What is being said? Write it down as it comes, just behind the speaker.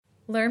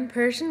Learn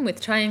Persian with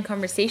Chai and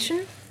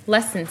Conversation,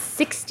 Lesson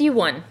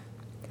 61.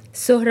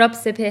 Sohrab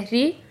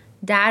Sepehri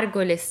dar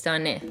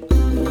Golestane.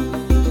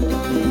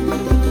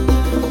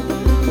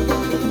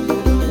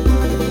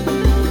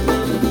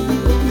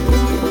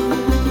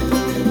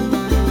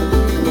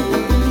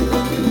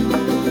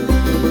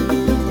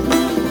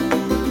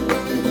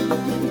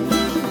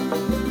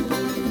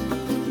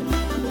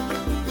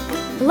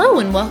 Hello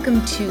and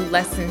welcome to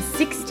Lesson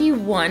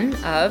 61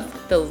 of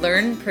the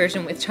Learn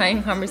Persian with Chai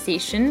and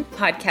Conversation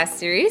podcast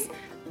series.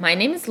 My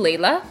name is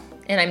Layla,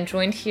 and I'm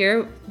joined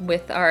here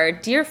with our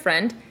dear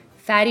friend,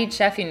 Farid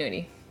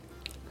Shafinuri.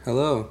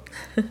 Hello.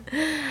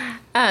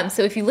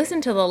 So if you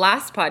listen to the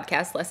last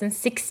podcast, Lesson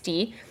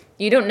 60,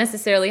 you don't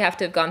necessarily have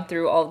to have gone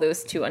through all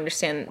those to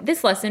understand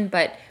this lesson,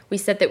 but we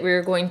said that we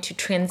were going to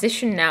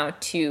transition now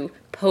to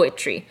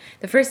poetry.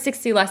 The first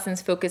 60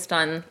 lessons focused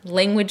on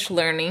language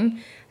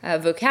learning,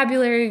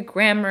 vocabulary,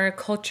 grammar,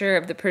 culture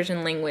of the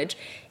Persian language.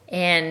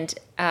 And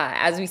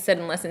as we said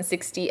in Lesson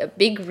 60, a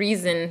big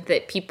reason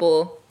that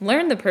people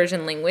learn the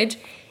Persian language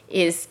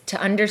is to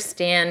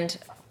understand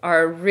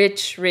our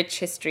rich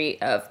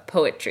history of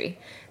poetry,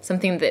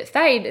 something that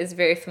Farid is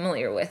very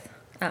familiar with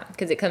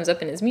because it comes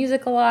up in his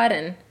music a lot.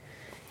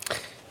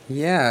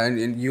 Yeah,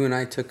 and you and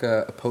I took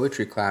a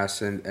poetry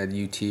class at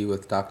UT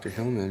with Dr.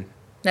 Hillman.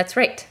 That's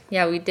right.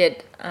 Yeah, we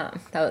did.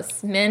 That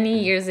was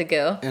many years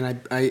ago.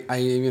 And I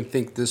even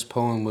think this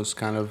poem was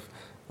kind of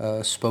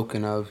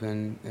spoken of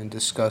and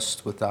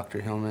discussed with Dr.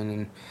 Hillman.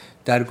 And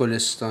Dar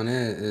Golestane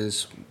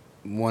is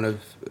one of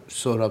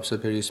Sohrab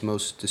Sepehri's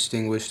most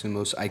distinguished and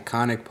most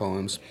iconic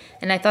poems.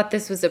 And I thought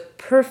this was a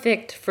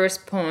perfect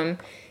first poem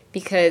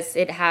because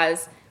it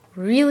has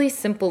really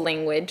simple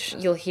language.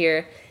 You'll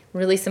hear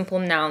really simple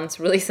nouns,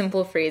 really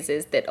simple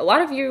phrases that a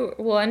lot of you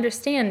will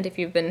understand if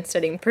you've been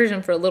studying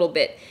Persian for a little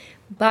bit.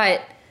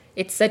 But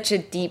it's such a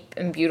deep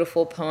and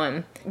beautiful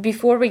poem.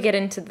 Before we get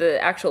into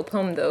the actual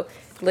poem, though,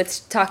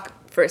 let's talk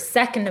for a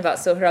second about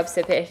Sohrab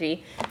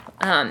Sepehri.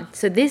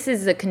 So this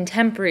is a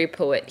contemporary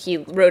poet. He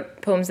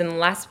wrote poems in the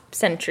last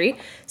century.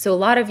 So a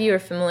lot of you are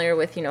familiar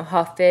with,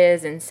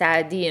 Hafiz and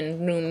Saadi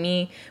and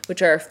Rumi,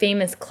 which are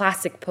famous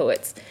classic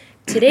poets.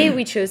 Today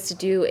we chose to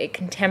do a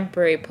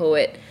contemporary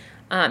poet.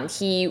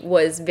 He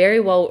was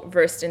very well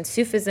versed in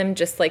Sufism,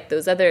 just like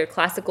those other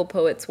classical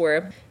poets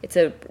were. It's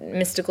a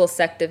mystical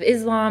sect of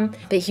Islam.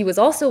 But he was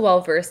also well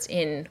versed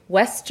in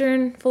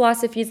Western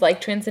philosophies like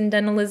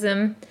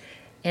Transcendentalism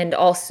and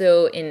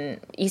also in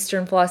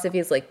Eastern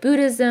philosophies like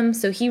Buddhism.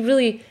 So he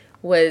really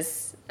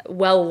was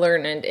well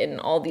learned in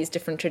all these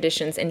different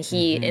traditions. And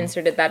he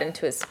inserted that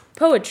into his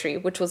poetry,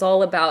 which was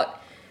all about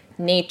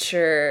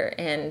nature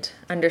and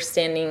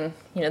understanding,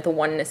 the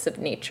oneness of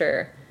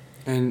nature.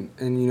 And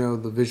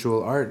the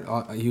visual art,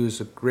 he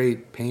was a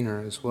great painter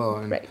as well.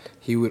 And right.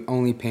 He would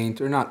only paint,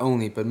 or not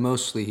only, but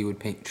mostly he would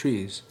paint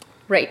trees.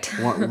 Right.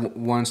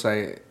 Once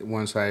I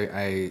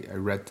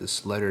read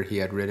this letter he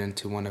had written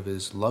to one of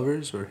his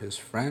lovers or his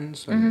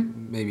friends.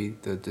 Maybe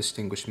the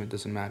distinguishment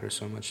doesn't matter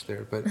so much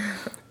there. But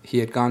he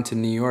had gone to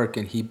New York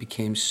and he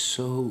became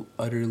so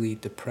utterly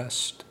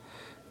depressed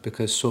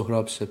because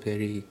Sohrab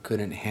Sepehri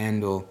couldn't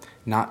handle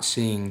not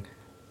seeing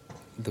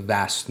the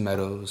vast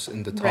meadows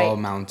and the tall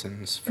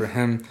mountains. For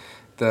him,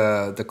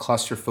 the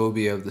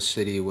claustrophobia of the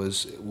city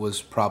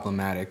was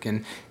problematic,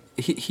 and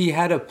he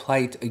had a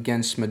plight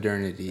against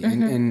modernity.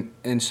 And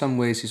in some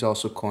ways, he's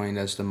also coined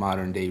as the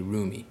modern day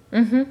Rumi.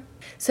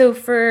 So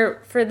for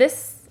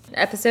this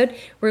episode,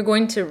 we're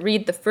going to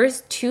read the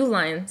first 2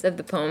 lines of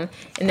the poem,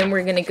 and then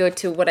we're going to go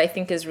to what I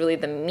think is really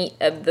the meat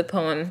of the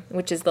poem,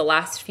 which is the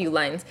last few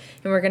lines,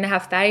 and we're going to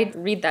have Farid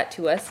read that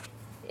to us.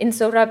 In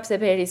Sohrab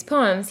Sepehri's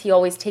poems, he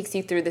always takes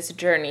you through this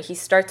journey. He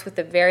starts with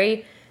a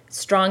very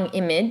strong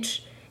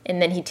image, and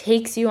then he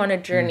takes you on a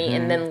journey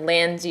and then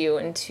lands you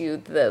into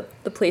the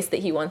place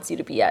that he wants you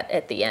to be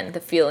at the end, the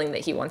feeling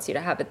that he wants you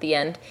to have at the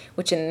end,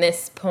 which in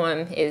this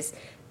poem is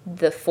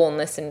the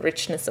fullness and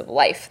richness of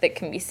life that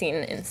can be seen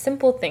in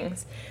simple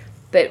things.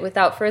 But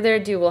without further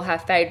ado, we'll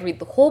have Farid read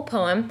the whole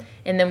poem,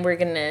 and then we're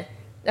going to...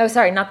 Oh,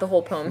 sorry, not the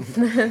whole poem.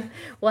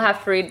 We'll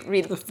have Farid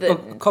read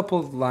a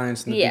couple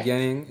lines in the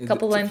beginning.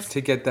 Lines to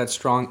get that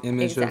strong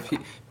image of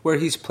where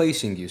he's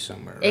placing you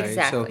somewhere, right?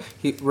 Exactly.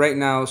 So right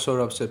now,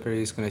 Sohrab Sepehri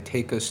is going to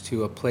take us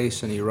to a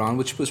place in Iran,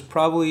 which was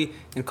probably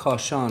in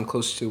Kashan,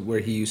 close to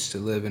where he used to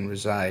live and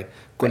reside.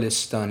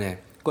 Golestane.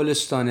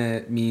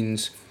 Golestane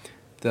means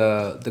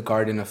the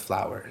garden of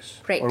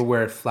flowers, or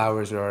where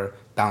flowers are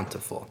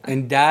bountiful.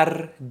 And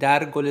dar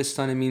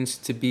Golestane means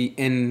to be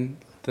in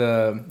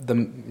the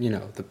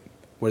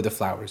where the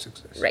flowers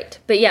exist. Right.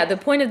 But yeah, the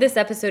point of this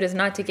episode is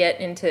not to get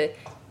into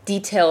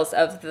details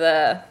of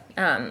the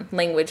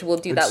language. We'll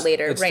do that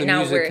later. It's right the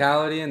now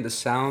musicality and the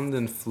sound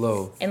and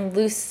flow. And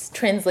loose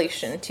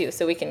translation too,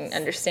 so we can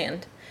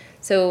understand.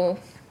 So,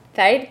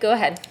 Farid, go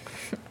ahead.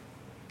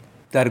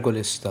 Dar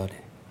Golestane.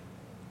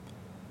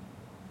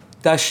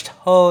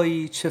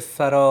 دشت‌هایی چه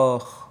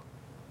فراخ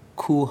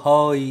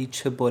کوه‌هایی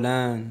چه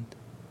بلند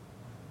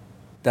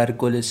در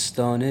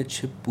گلستانه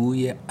چه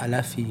بوی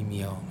علفی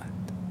می‌آمد.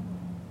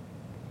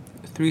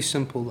 3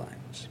 simple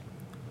lines.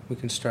 We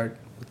can start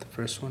with the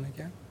first one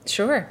again.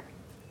 Sure.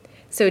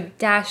 So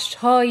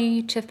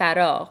dashthayi che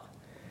faragh.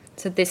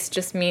 So this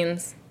just means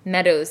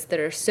meadows that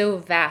are so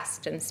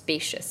vast and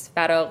spacious.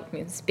 Faragh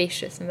means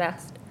spacious and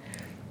vast.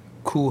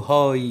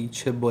 کوه‌هایی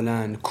چه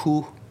بلند.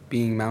 کوه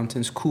being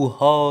mountains.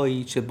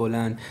 کوه‌هایی چه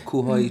بلند.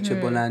 کوه‌هایی چه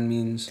بلند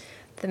means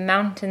The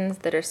mountains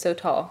that are so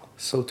tall.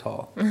 so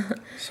tall.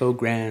 So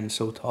grand,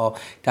 so tall.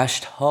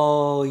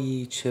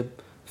 دشت‌هایی چه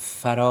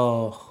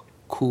فراخ.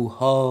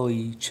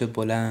 کوه‌هایی چه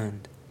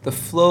بلند. The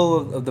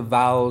flow of the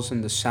vowels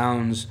and the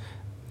sounds,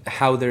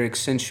 how they're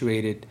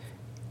accentuated,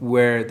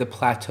 where the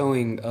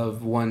plateauing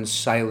of one's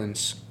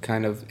silence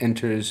kind of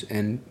enters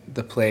in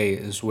the play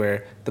is where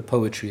the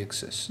poetry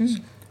exists.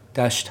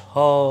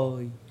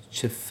 دشت‌های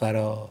چه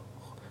فراخ.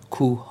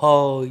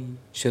 کوه‌های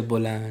چه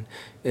بلند.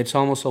 It's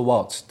almost a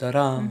waltz.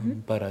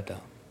 درم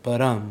بردم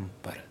برم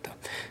بردم.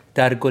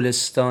 در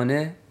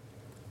گلستانه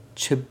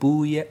چه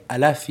بوی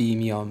علفی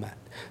می آمد.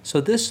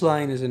 So this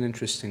line is an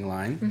interesting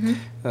line.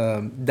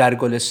 در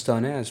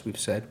گلستانه, as we've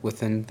said,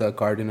 within the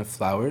garden of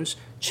flowers.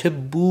 چه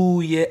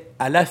بوی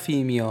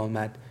علفی می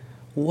آمد.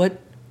 What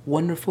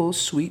wonderful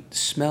sweet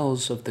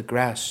smells of the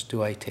grass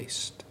do I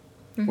taste?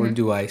 Or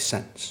do I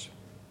sense?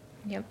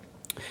 Yep.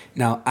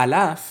 Now,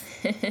 alaf,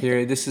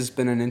 here, this has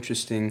been an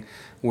interesting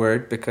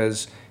word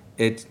because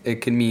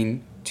it can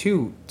mean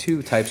two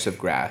types of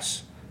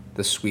grass.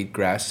 The sweet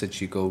grass that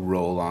you go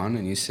roll on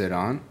and you sit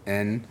on,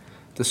 and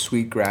the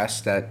sweet grass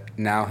that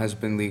now has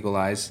been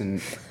legalized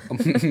in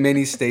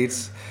many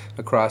states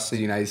across the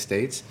United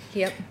States.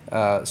 Yep.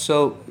 So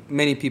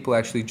many people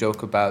actually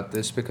joke about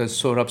this because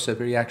Sohrab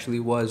Sabri actually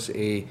was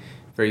a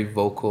very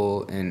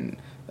vocal and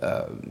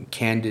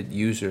candid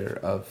user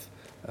of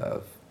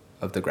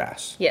the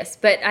grass. Yes,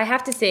 but I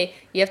have to say,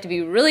 you have to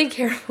be really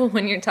careful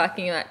when you're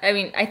talking about... I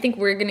mean, I think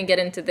we're going to get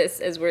into this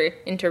as we're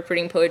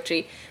interpreting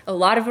poetry. A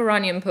lot of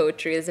Iranian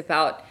poetry is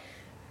about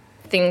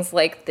things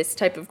like this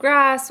type of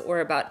grass or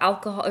about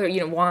alcohol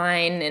or,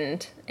 wine.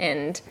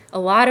 And a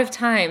lot of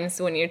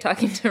times when you're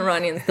talking to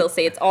Iranians, they'll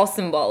say it's all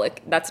symbolic.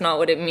 That's not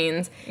what it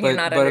means.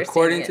 You're not but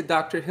according it. to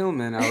Dr.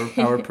 Hillman,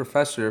 our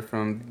professor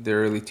from the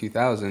early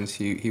 2000s,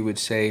 he would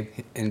say,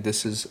 and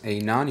this is a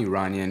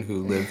non-Iranian who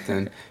lived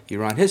in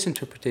Iran, his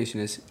interpretation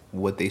is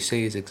what they say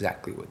is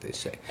exactly what they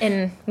say.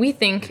 And we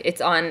think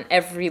it's on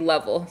every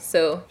level.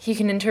 So you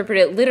can interpret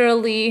it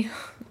literally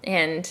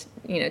and,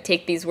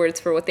 take these words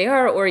for what they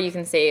are, or you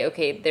can say,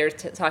 okay, they're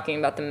talking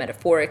about them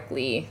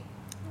metaphorically.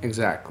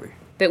 Exactly.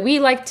 But we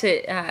like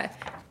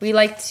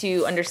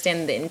to understand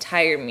the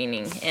entire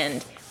meaning,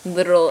 and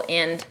literal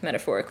and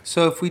metaphorical.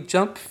 So if we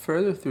jump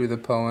further through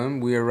the poem,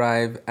 we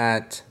arrive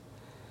at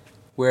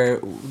where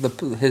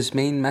his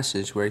main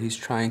message, where he's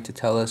trying to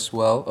tell us,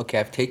 well, okay,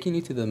 I've taken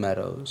you to the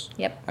meadows.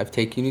 Yep. I've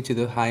taken you to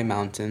the high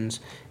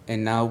mountains,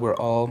 and now we're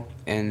all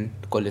in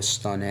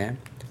Golestane.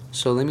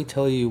 So let me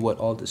tell you what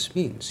all this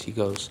means. He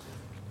goes,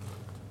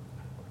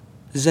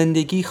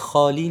 زندگی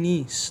خالی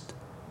نیست.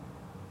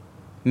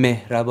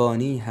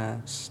 مهربانی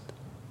هست.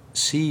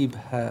 سیب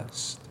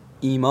هست.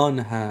 ایمان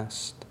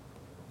هست.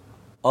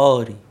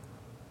 آری.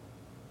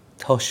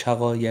 تا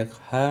شقایق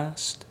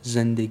هست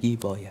زندگی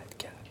باید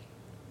کرد.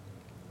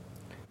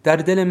 در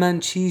دل من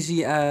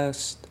چیزی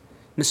است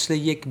مثل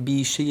یک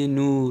بیشه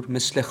نور،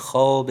 مثل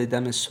خواب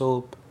دم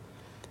صبح،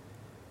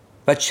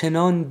 و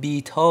چنان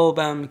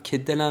بیتابم که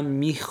دلم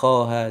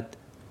میخواهد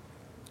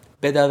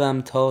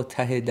بدوم تا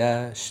ته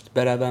دشت،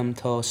 بروم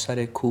تا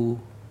سر کوه.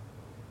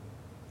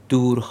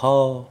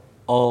 دورها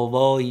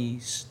آوایی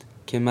است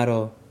که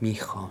مرا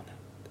میخواند.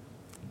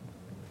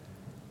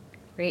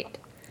 Great.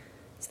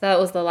 So that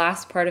was the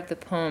last part of the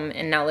poem,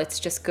 and now let's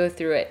just go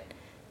through it.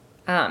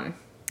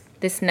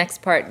 This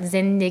next part,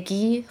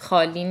 زندگی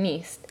خالی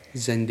نیست.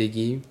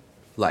 زندگی,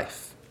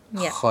 life.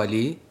 Yeah.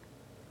 خالی,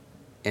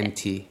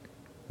 empty.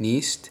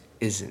 نیست,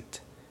 isn't.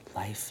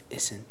 Life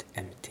isn't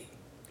empty.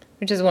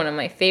 Which is one of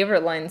my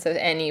favorite lines of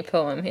any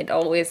poem. It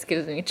always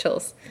gives me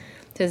chills.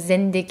 So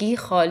زندگی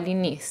خالی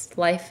نیست.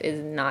 Life is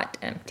not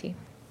empty.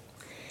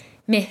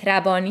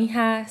 مهربانی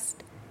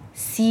هست.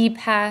 سیب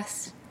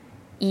هست.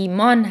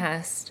 ایمان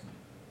هست.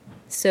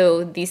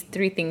 So these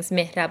three things,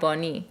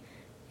 مهربانی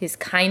is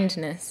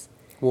kindness.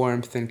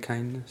 Warmth and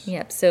kindness.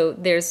 Yep, so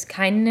there's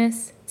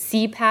kindness.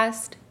 سیب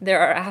هست. There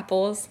are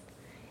apples.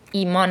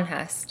 ایمان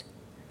هست.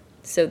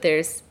 So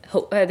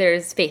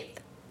there's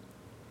faith.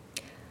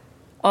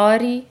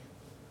 آری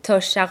تا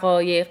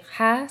شقایق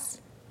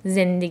هست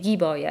زندگی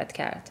باید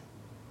کرد.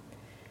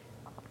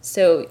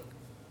 So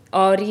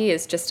آری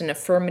is just an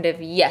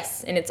affirmative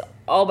yes, and it's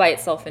all by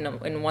itself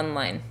in one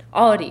line.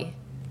 آری.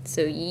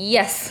 So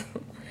yes.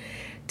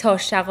 تا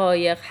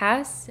شقایق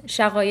هست.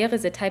 شقایق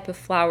is a type of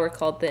flower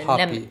called the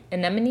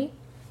anemone.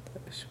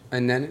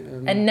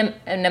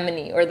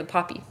 Anemone or the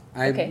poppy.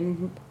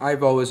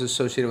 I've always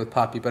associated with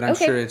poppy, but I'm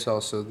sure it's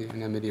also the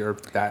anemone or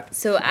that.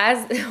 So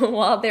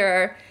while there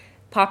are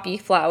poppy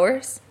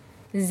flowers,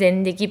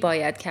 زندگی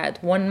باید کرد.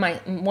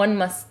 One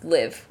must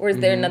live. Or is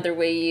there another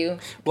way you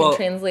can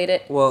translate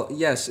it? Well,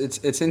 yes,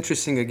 it's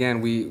interesting. Again,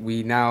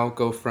 we now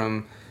go from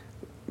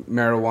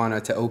marijuana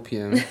to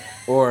opium,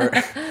 or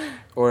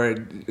or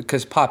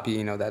because poppy,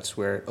 you know, that's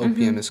where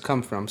opium has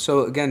come from. So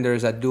again,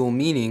 there's that dual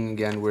meaning.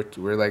 Again,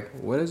 we're like,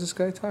 what is this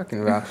guy talking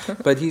about?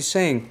 But he's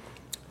saying,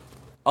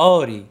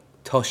 "Ari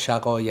ta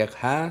shaqayiq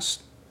hast."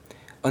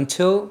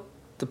 Until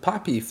the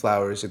poppy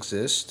flowers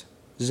exist,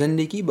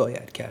 zindagi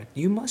bayad kard.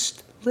 You must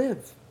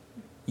live.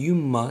 You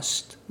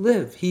must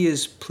live. He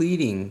is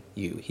pleading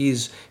you.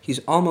 He's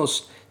almost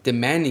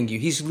demanding you.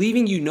 He's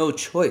leaving you no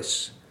choice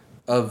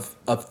of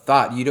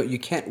thought. You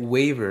can't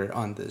waver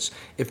on this.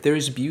 If there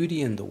is beauty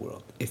in the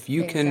world, if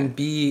you can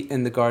be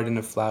in the garden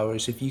of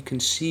flowers, if you can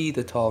see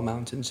the tall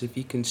mountains, if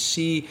you can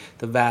see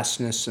the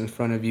vastness in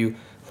front of you,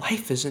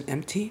 life isn't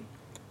empty.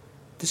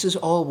 This is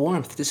all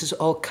warmth. This is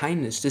all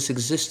kindness. This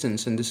existence,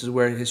 and this is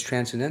where his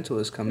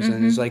transcendentalist comes in.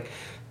 It's like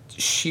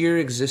sheer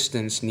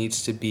existence needs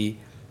to be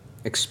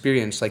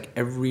experienced, like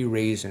every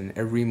raisin,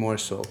 every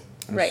morsel.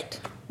 Right.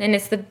 And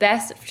it's the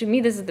best, to me,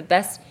 this is the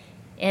best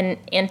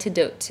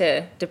antidote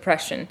to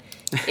depression.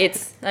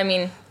 It's, I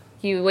mean,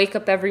 you wake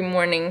up every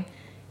morning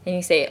and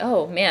you say,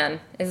 oh man,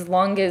 as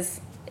long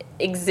as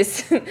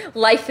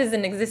life is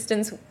in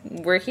existence,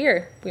 we're here.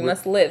 We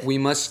must live. We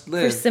must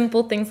live. For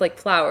simple things like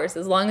flowers.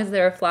 As long as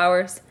there are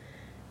flowers,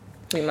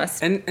 we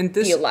must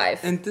be alive.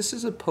 And this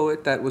is a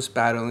poet that was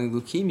battling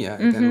leukemia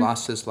and then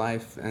lost his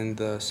life in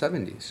the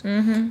 70s.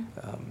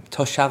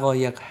 Ta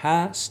shaqayiq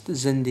hast,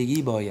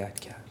 zindagi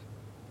bayad kard.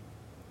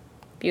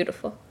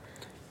 Beautiful.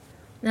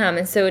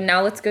 And so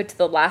now let's go to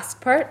the last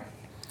part.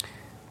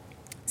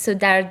 So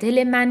dar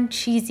dil man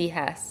chizi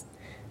hast.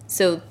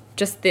 So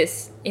just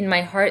this, in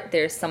my heart,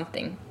 there's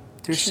something.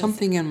 There's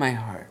something in my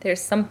heart.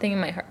 There's something in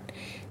my heart.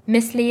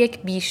 Misl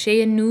yek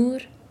bishe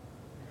nur.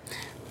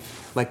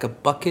 Like a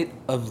bucket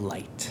of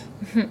light.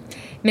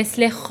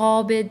 Misl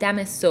khab dam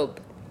subh.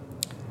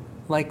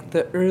 Like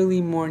the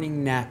early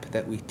morning nap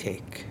that we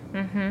take.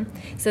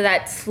 So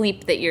that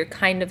sleep that you're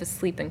kind of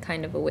asleep and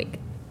kind of awake.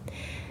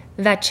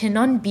 Va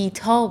chenon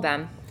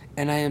bitabam.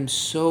 And I am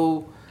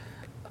so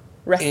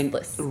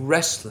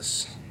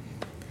restless.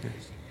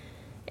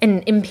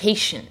 And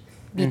impatient.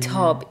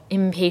 Bitab,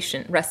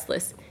 impatient,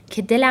 restless.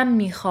 Ke dilam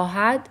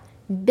mikhahad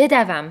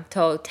bedavam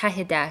ta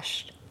ته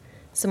dasht.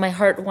 So my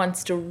heart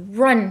wants to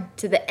run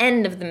to the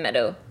end of the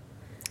meadow.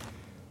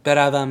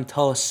 Beravam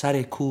ta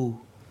sar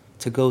ko,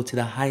 to go to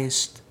the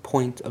highest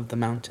point of the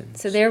mountains.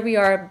 So there we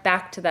are,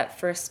 back to that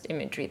first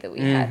imagery that we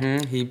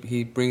had.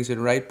 He brings it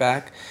right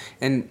back,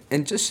 and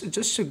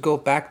just to go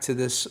back to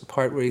this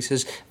part where he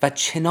says "Va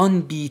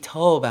chenon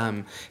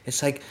bitabam,"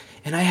 it's like,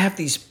 and I have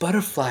these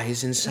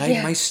butterflies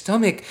inside my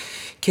stomach.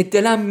 Ke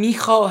dilam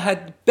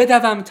mikhahad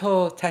bedavam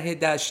ta ته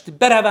dasht,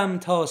 beravam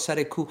ta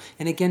sar ko.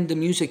 And again, the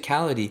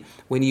musicality,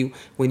 when you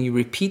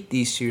repeat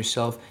these to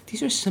yourself,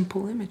 these are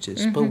simple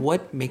images, but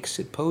what makes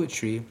it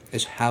poetry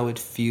is how it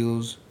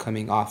feels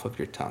coming off of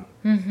your tongue.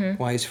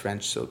 Why is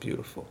French so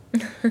beautiful?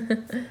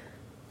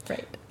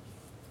 Right.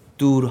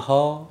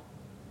 Durha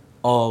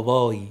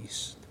avایی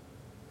است.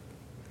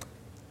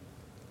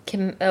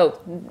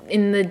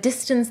 In the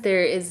distance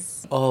there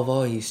is...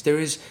 Avایی است.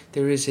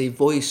 There is a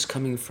voice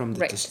coming from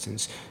the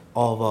distance.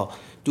 آوا.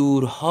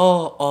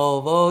 دورها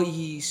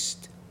آوایی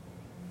است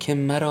که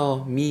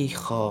مرا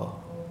میخواند.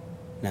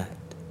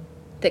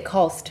 That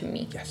calls to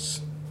me.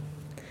 Yes.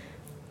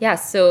 Yeah,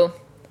 so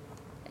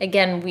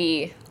again,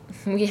 we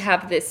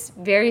have this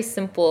very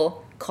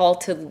simple call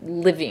to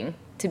living,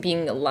 to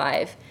being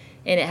alive,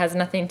 and it has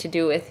nothing to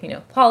do with,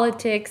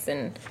 politics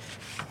and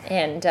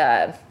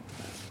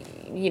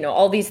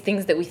all these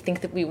things that we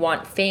think that we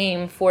want,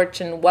 fame,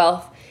 fortune,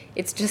 wealth.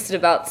 It's just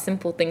about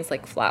simple things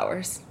like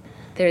flowers.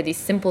 There are these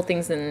simple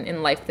things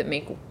in life that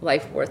make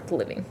life worth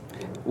living.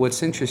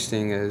 What's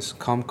interesting is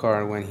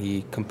Kamkar, when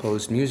he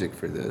composed music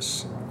for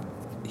this,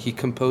 he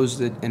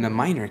composed it in a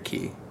minor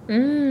key.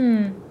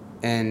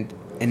 And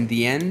in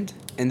the end,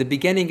 in the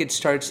beginning, it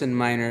starts in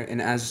minor,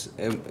 and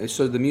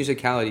so the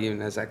musicality,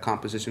 and as that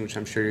composition, which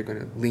I'm sure you're going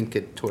to link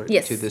it to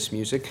this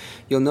music,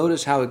 you'll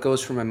notice how it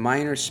goes from a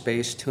minor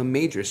space to a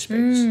major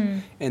space,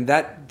 and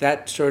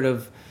that sort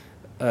of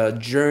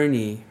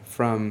journey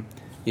from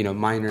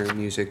minor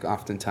music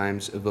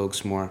oftentimes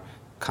evokes more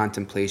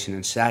contemplation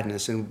and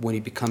sadness, and when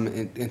you become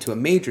into a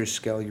major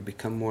scale, you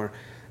become more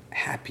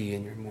happy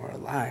and you're more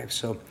alive.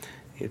 So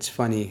it's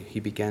funny, he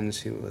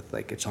begins with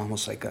it's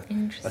almost like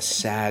a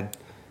sad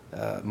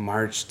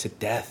march to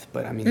death,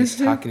 but I mean he's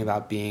talking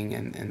about being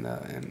in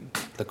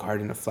the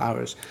garden of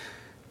flowers.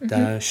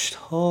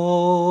 دشت‌هایی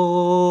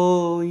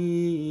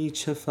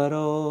چه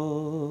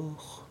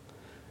فراخ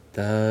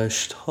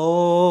دشت‌هایی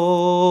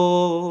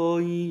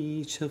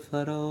چه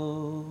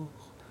فراخ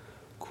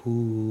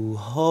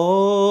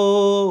کوه‌هایی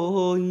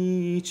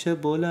چه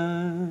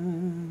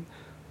بلند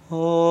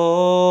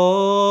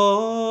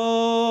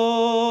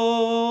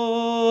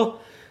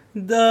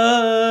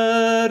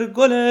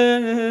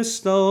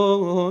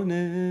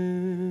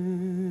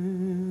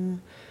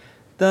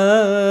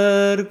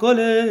در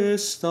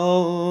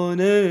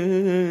گلستانه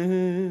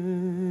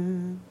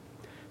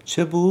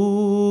چه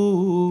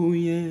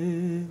بوی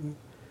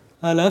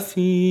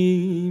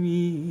علفی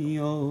می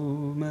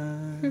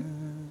آمد.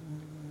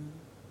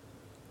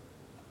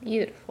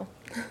 Beautiful.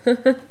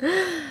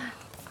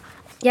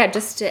 Yeah,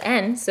 just to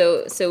end,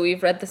 so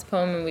we've read this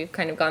poem and we've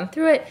kind of gone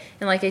through it.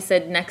 And like I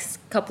said, next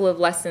couple of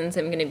lessons,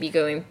 I'm going to be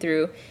going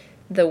through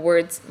the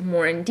words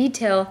more in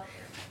detail.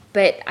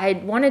 But I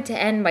wanted to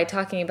end by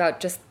talking about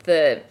just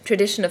the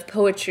tradition of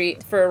poetry.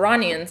 For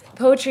Iranians,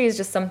 poetry is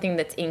just something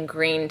that's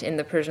ingrained in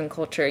the Persian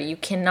culture. You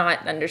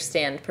cannot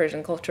understand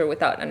Persian culture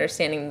without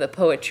understanding the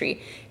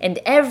poetry. And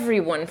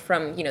everyone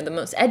from, the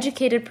most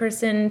educated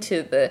person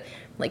to the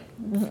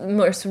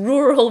most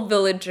rural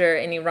villager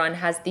in Iran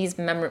has these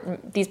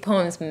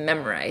poems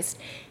memorized.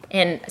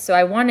 And so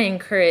I want to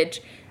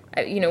encourage,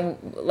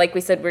 like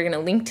we said, we're going to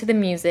link to the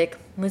music,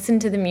 listen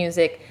to the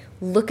music,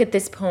 look at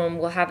this poem.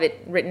 We'll have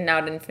it written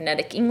out in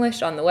phonetic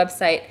English on the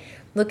website.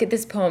 Look at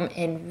this poem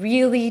and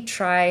really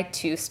try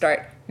to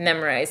start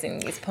memorizing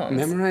these poems.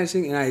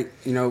 Memorizing,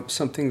 and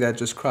something that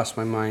just crossed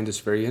my mind is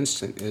very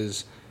instant,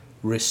 is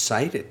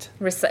recite it.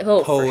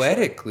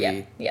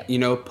 Poetically. Sure.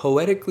 Yeah.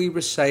 Poetically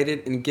recite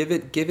it and give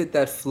it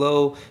that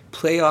flow,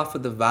 play off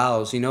of the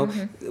vowels.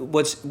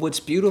 What's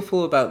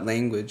beautiful about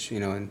language,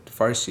 and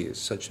Farsi is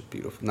such a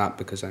beautiful, not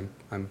because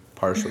I'm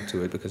partial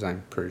to it because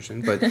I'm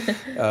Persian, but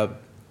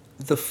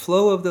the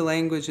flow of the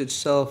language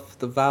itself,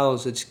 the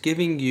vowels, it's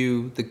giving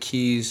you the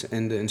keys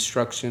and the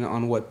instruction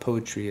on what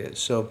poetry is.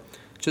 So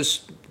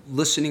just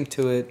listening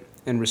to it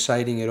and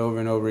reciting it over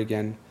and over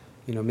again,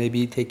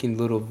 maybe taking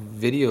little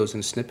videos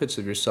and snippets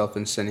of yourself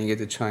and sending it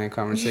to Chai in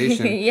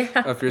Conversation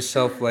of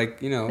yourself,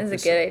 That's a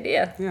good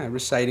idea. Yeah,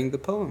 reciting the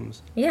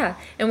poems. Yeah,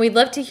 and we'd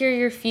love to hear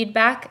your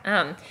feedback.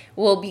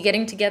 We'll be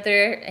getting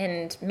together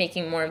and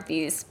making more of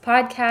these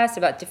podcasts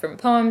about different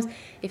poems.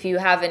 If you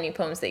have any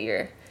poems that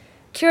you're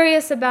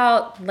curious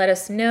about, let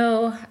us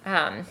know.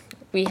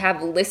 We have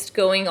a list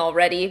going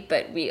already,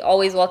 but we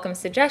always welcome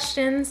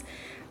suggestions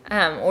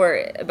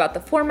or about the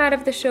format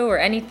of the show or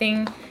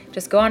anything.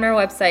 Just go on our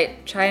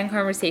website, Chai in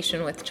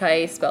Conversation with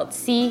Chai spelled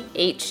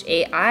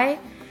C-H-A-I,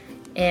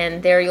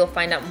 and there you'll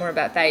find out more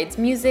about Farid's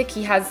music.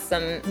 He has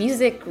some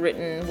music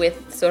written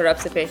with Sohrab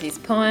Sepehri's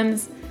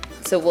poems,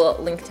 so we'll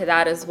link to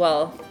that as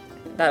well.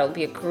 That'll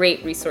be a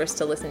great resource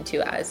to listen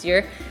to as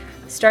you're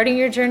starting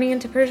your journey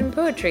into Persian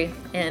poetry.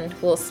 And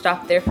we'll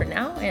stop there for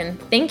now. And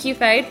thank you,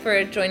 Farid,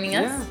 for joining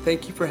us. Yeah,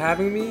 thank you for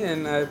having me,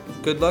 and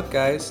good luck,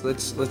 guys.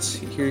 Let's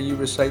hear you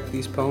recite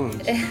these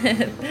poems.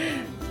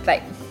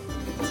 Bye.